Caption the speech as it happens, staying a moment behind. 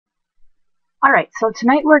Alright, so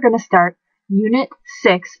tonight we're going to start Unit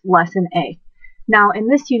 6, Lesson A. Now in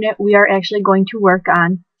this unit we are actually going to work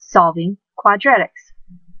on solving quadratics.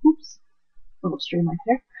 Oops, a little stream right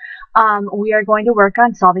there. We are going to work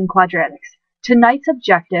on solving quadratics. Tonight's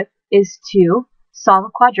objective is to solve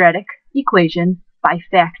a quadratic equation by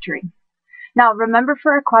factoring. Now remember,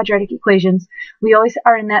 for our quadratic equations we always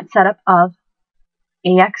are in that setup of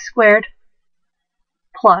ax squared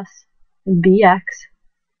plus bx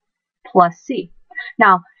plus c.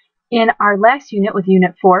 Now, in our last unit with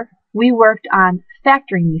Unit 4, we worked on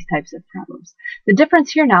factoring these types of problems. The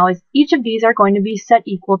difference here now is each of these are going to be set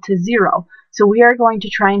equal to 0. So we are going to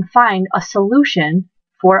try and find a solution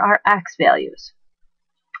for our x values.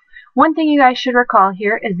 One thing you guys should recall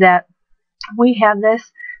here is that we have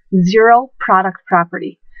this zero product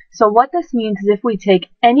property. So what this means is if we take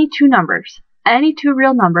any two numbers, any two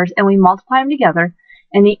real numbers, and we multiply them together,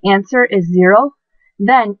 and the answer is 0,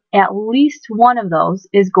 then at least one of those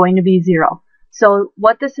is going to be 0. So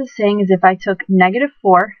what this is saying is if I took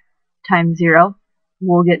 -4 times 0,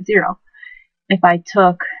 we'll get 0. If I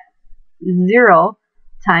took 0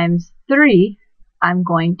 times 3, I'm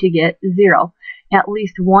going to get 0. At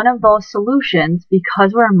least one of those solutions,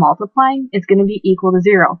 because we're multiplying, is going to be equal to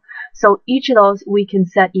 0. So each of those we can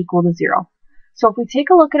set equal to 0. So if we take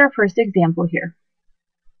a look at our first example here,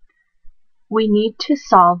 we need to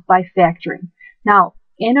solve by factoring. Now,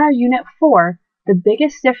 in our Unit 4, the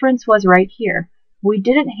biggest difference was right here. We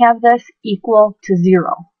didn't have this equal to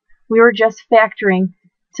 0. We were just factoring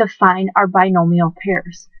to find our binomial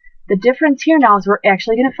pairs. The difference here now is we're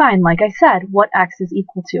actually going to find, like I said, what x is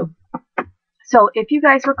equal to. So if you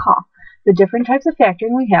guys recall, the different types of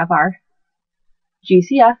factoring we have are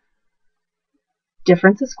GCF,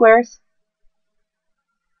 difference of squares,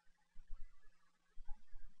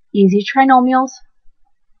 easy trinomials,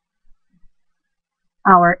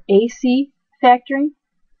 our AC factoring,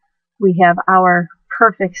 we have our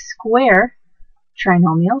perfect square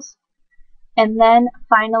trinomials, and then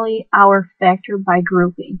finally our factor by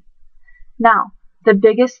grouping. Now, the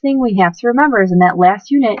biggest thing we have to remember is in that last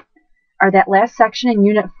unit, or that last section in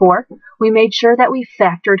Unit 4, we made sure that we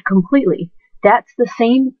factored completely. That's the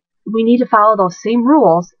same, we need to follow those same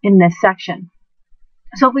rules in this section.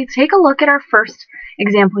 So if we take a look at our first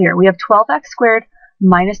example here, we have 12x squared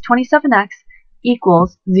minus 27x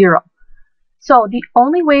equals 0. So the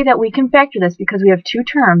only way that we can factor this, because we have two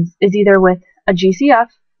terms, is either with a GCF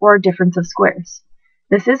or a difference of squares.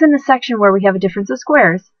 This is in the section where we have a difference of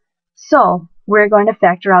squares, so we're going to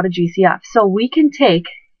factor out a GCF. So we can take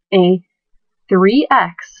a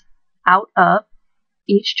 3x out of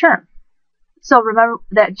each term. So remember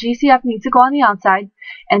that GCF needs to go on the outside,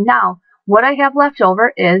 and now what I have left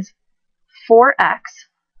over is 4x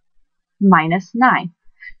minus 9.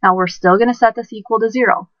 Now we're still going to set this equal to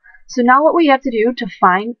 0. So now what we have to do to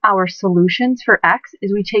find our solutions for x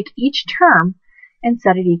is we take each term and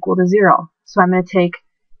set it equal to 0. So I'm going to take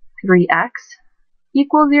 3x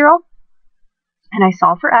equals 0, and I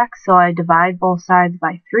solve for x, so I divide both sides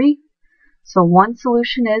by 3. So one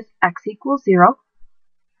solution is x equals 0.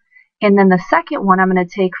 And then the second one, I'm going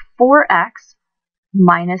to take 4x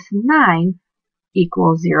minus 9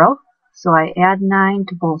 equals 0. So I add 9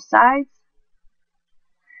 to both sides,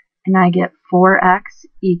 and I get 4x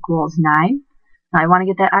equals 9. Now I want to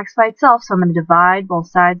get that x by itself, so I'm going to divide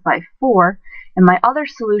both sides by 4. And my other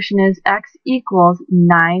solution is x equals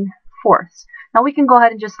 9/4. Now we can go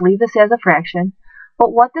ahead and just leave this as a fraction.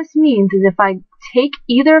 But what this means is if I take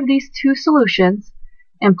either of these two solutions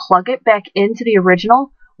and plug it back into the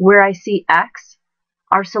original where I see x,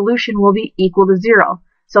 our solution will be equal to 0.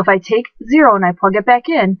 So if I take 0 and I plug it back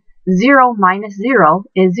in, 0 minus 0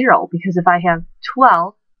 is 0, because if I have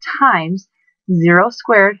 12 times 0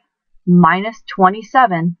 squared minus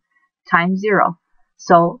 27 times 0.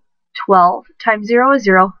 So 12 times 0 is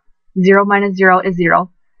 0, 0 minus 0 is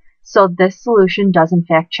 0. So this solution does in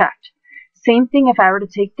fact check. Same thing if I were to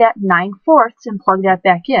take that 9/4 and plug that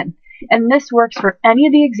back in. And this works for any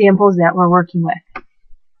of the examples that we're working with.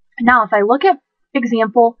 Now if I look at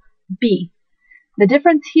example B, the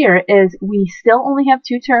difference here is we still only have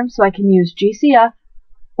two terms, so I can use GCF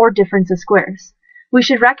or difference of squares. We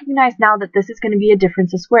should recognize now that this is going to be a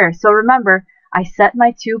difference of squares. So remember, I set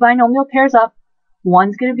my two binomial pairs up.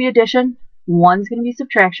 One's going to be addition, one's going to be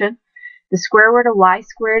subtraction. The square root of y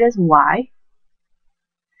squared is y.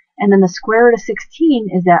 And then the square root of 16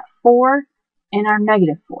 is that 4 and our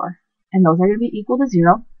 -4. And those are going to be equal to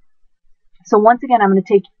 0. So once again, I'm going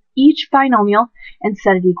to take each binomial and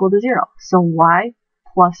set it equal to 0. So y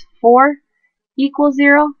plus 4 equals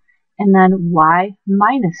 0, and then y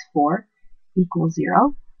minus 4 equals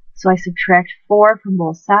 0. So I subtract 4 from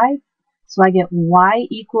both sides. So I get y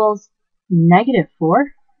equals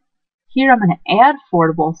 -4. Here I'm going to add 4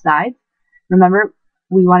 to both sides. Remember,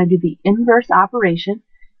 we want to do the inverse operation,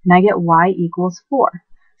 and I get y equals 4.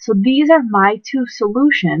 So these are my two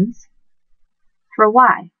solutions for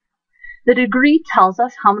y. The degree tells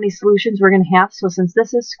us how many solutions we're going to have, so since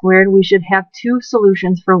this is squared, we should have 2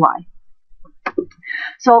 solutions for y.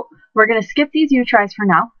 So we're going to skip these u-tries for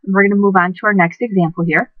now, and we're going to move on to our next example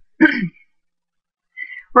here.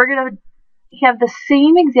 We're going to have the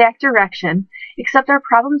same exact direction, except our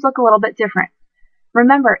problems look a little bit different.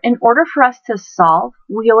 Remember, in order for us to solve,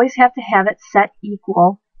 we always have to have it set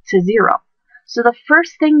equal to 0. So the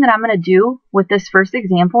first thing that I'm going to do with this first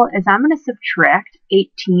example is I'm going to subtract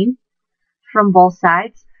 18 from both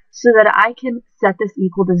sides so that I can set this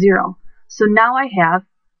equal to 0. So now I have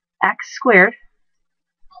x squared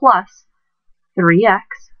plus 3x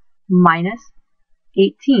minus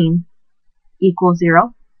 18 equals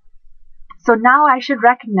 0. So now I should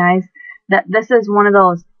recognize that this is one of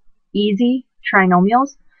those easy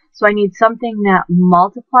trinomials. So I need something that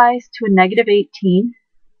multiplies to a -18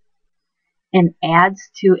 and adds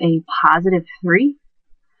to a +3.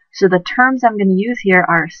 So the terms I'm going to use here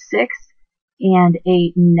are 6 and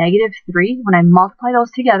a -3. When I multiply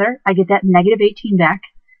those together, I get that -18 back.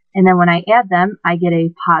 And then when I add them, I get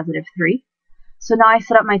a +3. So now I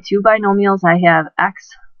set up my two binomials. I have x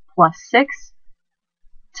plus 6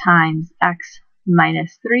 times x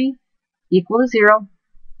minus 3 equal to 0.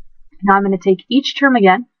 Now I'm going to take each term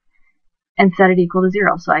again and set it equal to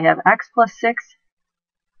 0. So I have x plus 6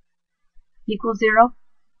 equals 0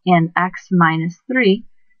 and x minus 3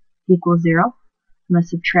 equals 0. I'm going to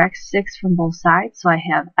subtract 6 from both sides. So I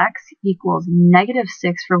have x equals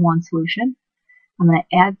 -6 for one solution. I'm going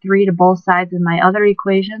to add 3 to both sides in my other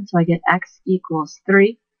equation. So I get x equals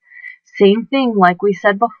 3. Same thing like we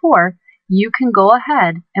said before. You can go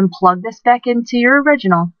ahead and plug this back into your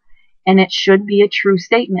original, and it should be a true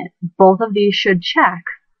statement. Both of these should check,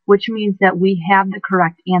 which means that we have the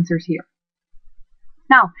correct answers here.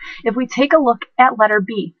 Now, if we take a look at letter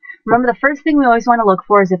B, remember the first thing we always want to look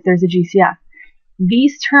for is if there's a GCF.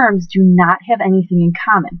 These terms do not have anything in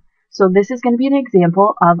common. So this is going to be an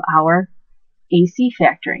example of our AC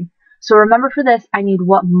factoring. So remember for this, I need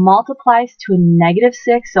what multiplies to a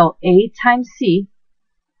 -6, so A times C,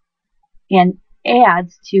 and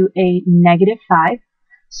adds to a -5.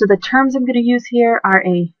 So the terms I'm going to use here are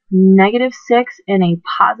a -6 and a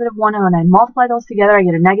 +1, and when I multiply those together, I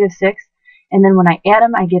get a -6, and then when I add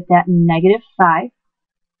them, I get that -5.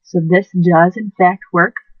 So this does, in fact,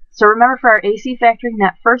 work. So remember for our AC factoring,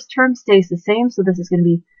 that first term stays the same, so this is going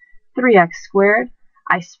to be 3x squared.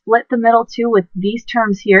 I split the middle two with these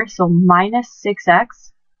terms here, so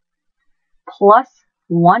 -6x plus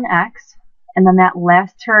 1x, and then that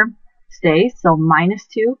last term stays, so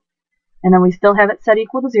 -2, and then we still have it set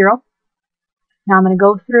equal to 0. Now I'm going to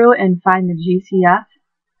go through and find the GCF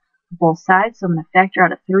of both sides, so I'm going to factor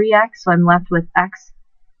out a 3x, so I'm left with x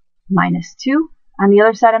minus 2. On the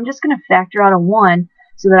other side, I'm just going to factor out a 1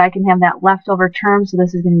 so that I can have that leftover term, so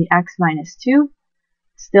this is going to be x minus 2,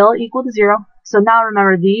 still equal to 0. So now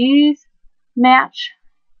remember, these match,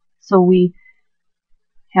 so we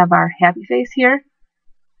have our happy face here.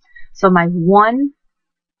 So my one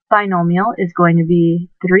binomial is going to be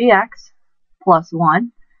 3x plus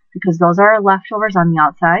 1, because those are our leftovers on the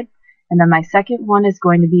outside. And then my second one is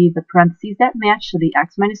going to be the parentheses that match, so the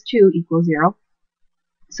x minus 2 equals 0.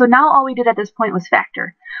 So now all we did at this point was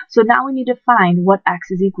factor. So now we need to find what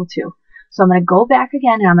x is equal to. So I'm going to go back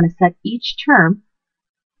again, and I'm going to set each term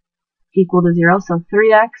equal to 0. So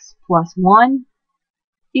 3x plus 1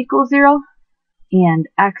 equals 0, and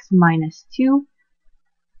x minus 2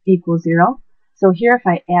 equals 0. So here, if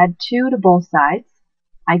I add 2 to both sides,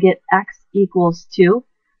 I get x equals 2.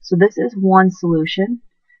 So this is one solution.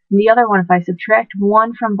 And the other one, if I subtract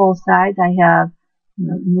 1 from both sides, I have, I'm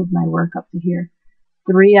going to move my work up to here,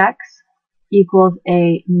 3x equals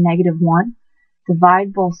a -1.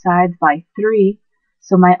 Divide both sides by 3.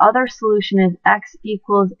 So my other solution is x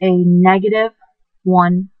equals a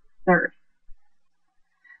 -1/3.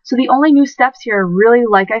 So the only new steps here are really,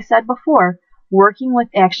 like I said before, working with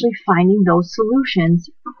actually finding those solutions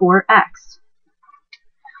for x.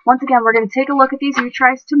 Once again, we're going to take a look at these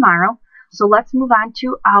retries tomorrow. So let's move on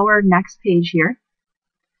to our next page here.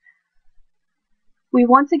 We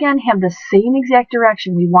once again have the same exact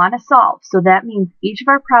direction we want to solve. So that means each of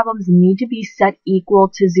our problems need to be set equal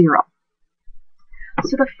to 0.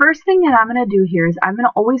 So the first thing that I'm going to do here is I'm going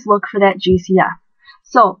to always look for that GCF.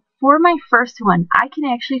 So for my first one, I can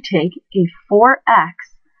actually take a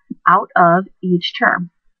 4x out of each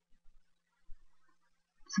term.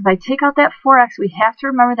 So if I take out that 4x, we have to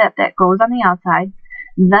remember that that goes on the outside.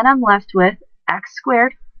 Then I'm left with x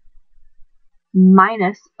squared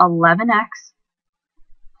minus 11x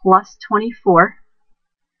plus 24.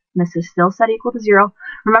 And this is still set equal to 0.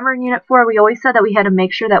 Remember in Unit 4, we always said that we had to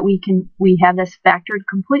make sure that we have this factored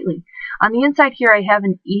completely. On the inside here, I have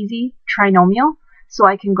an easy trinomial, so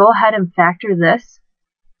I can go ahead and factor this.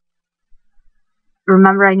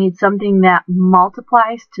 Remember, I need something that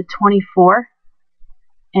multiplies to 24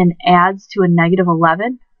 and adds to a negative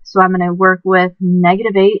 11. So I'm going to work with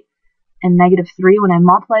negative 8 and negative 3. When I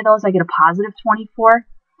multiply those, I get a positive 24.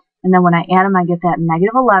 And then when I add them, I get that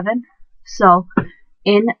negative 11. So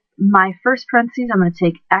in my first parentheses, I'm going to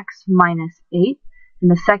take x minus 8.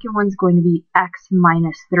 And the second one's going to be x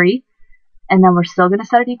minus 3. And then we're still going to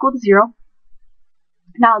set it equal to 0.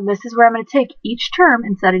 Now this is where I'm going to take each term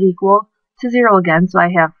and set it equal to 0 again. So I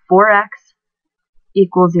have 4x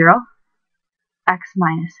equals 0, x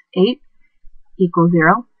minus 8 equals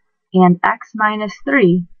 0, and x minus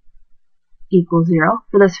 3 equals 0.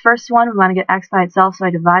 For this first one, we want to get x by itself, so I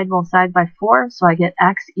divide both sides by 4, so I get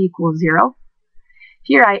x equals 0.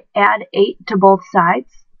 Here I add 8 to both sides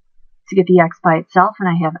to get the x by itself, and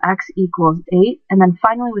I have x equals 8. And then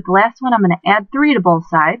finally, with the last one, I'm going to add 3 to both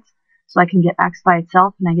sides, so I can get x by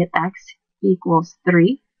itself, and I get x equals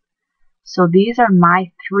 3. So these are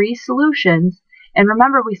my 3 solutions. And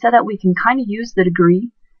remember, we said that we can kind of use the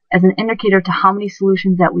degree as an indicator to how many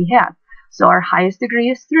solutions that we have. So our highest degree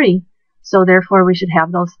is 3, so therefore we should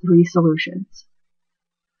have those 3 solutions.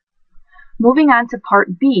 Moving on to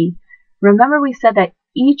part B, remember we said that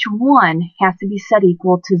each one has to be set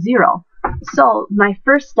equal to 0. So my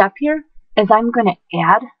first step here is I'm going to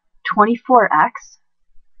add 24x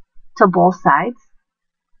to both sides.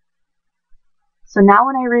 So now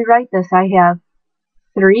when I rewrite this, I have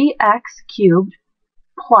 3x cubed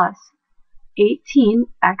plus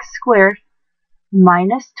 18x squared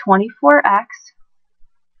minus 24x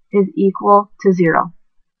is equal to 0.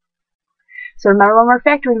 So remember, when we're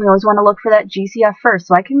factoring, we always want to look for that GCF first.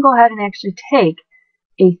 So I can go ahead and actually take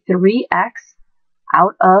a 3x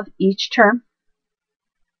out of each term.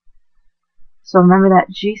 So remember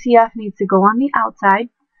that GCF needs to go on the outside,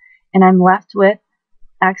 and I'm left with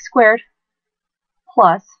x squared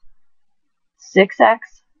plus 6x,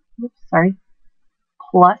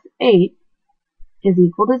 plus 8 is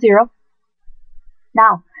equal to 0.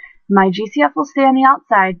 Now, my GCF will stay on the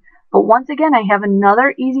outside, but once again, I have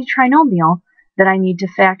another easy trinomial that I need to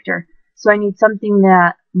factor. So I need something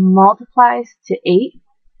that multiplies to 8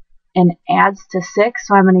 and adds to 6.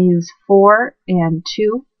 So I'm going to use 4 and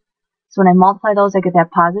 2. So when I multiply those, I get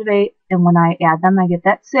that positive 8, and when I add them, I get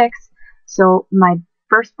that 6. So my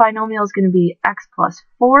first binomial is going to be x plus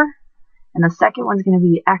 4, and the second one is going to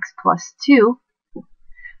be x plus 2.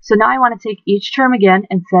 So now I want to take each term again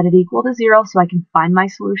and set it equal to 0 so I can find my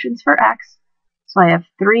solutions for x. So I have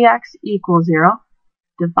 3x equals 0.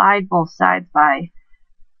 Divide both sides by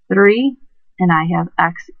 3, and I have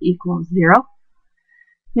x equals 0.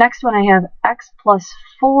 Next one, I have x plus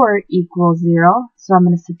 4 equals 0. So I'm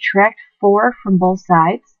going to subtract 4 from both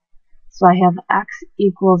sides. So I have x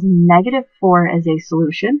equals negative 4 as a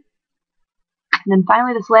solution. And then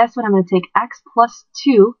finally, this last one, I'm going to take x plus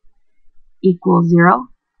 2 equals 0.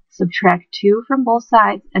 Subtract 2 from both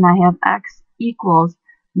sides, and I have x equals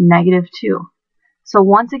negative 2. So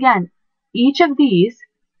once again, each of these,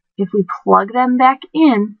 if we plug them back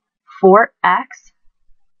in for x,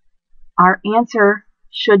 our answer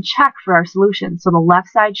should check for our solution. So the left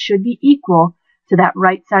side should be equal to that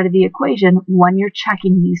right side of the equation when you're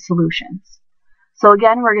checking these solutions. So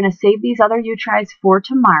again, we're going to save these other U-tries for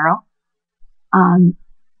tomorrow.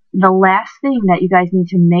 The last thing that you guys need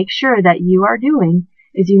to make sure that you are doing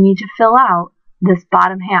is you need to fill out this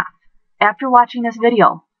bottom half. After watching this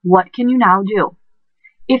video, what can you now do?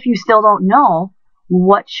 If you still don't know,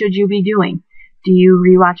 what should you be doing? Do you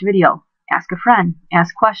rewatch video? Ask a friend.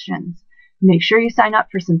 Ask questions. Make sure you sign up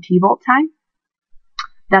for some T-Bolt time.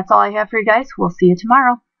 That's all I have for you guys. We'll see you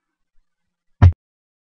tomorrow.